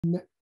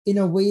in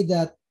a way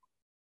that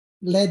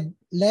led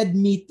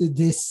me to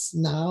this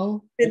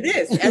now. To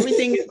this,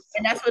 everything,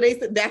 and that's what they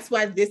said. That's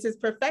why this is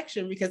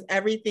perfection, because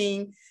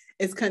everything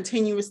is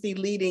continuously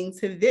leading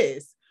to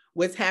this.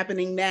 What's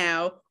happening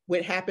now,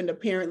 what happened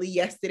apparently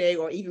yesterday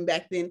or even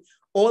back then,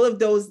 all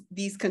of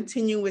these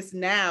continuous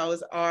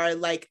nows are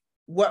like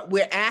what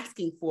we're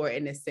asking for,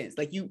 in a sense.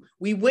 Like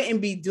we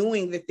wouldn't be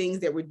doing the things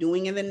that we're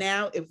doing in the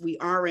now if we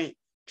aren't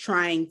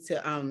trying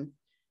to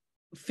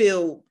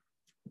feel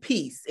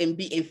peace and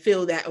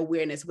feel that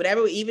awareness.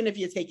 Whatever, even if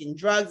you're taking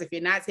drugs, if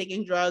you're not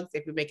taking drugs,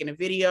 if you're making a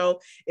video,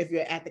 if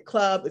you're at the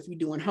club, if you're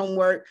doing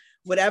homework,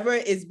 whatever,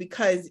 is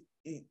because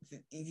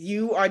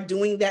you are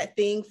doing that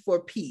thing for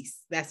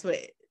peace. That's what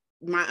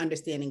my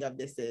understanding of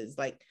this is.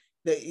 Like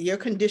your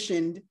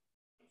conditioned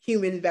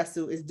human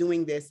vessel is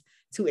doing this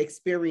to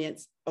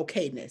experience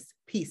okayness,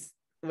 peace,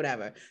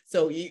 whatever.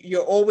 So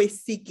you're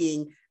always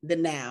seeking the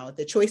now.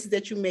 The choices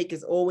that you make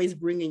is always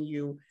bringing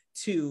you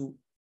to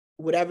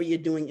whatever you're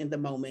doing in the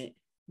moment,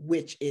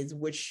 which is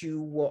what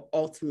you were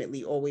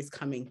ultimately always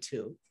coming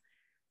to.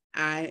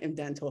 I am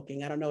done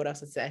talking. I don't know what else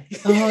to say.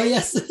 Oh,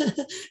 yes.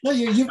 No,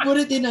 you put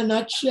it in a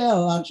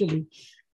nutshell, actually.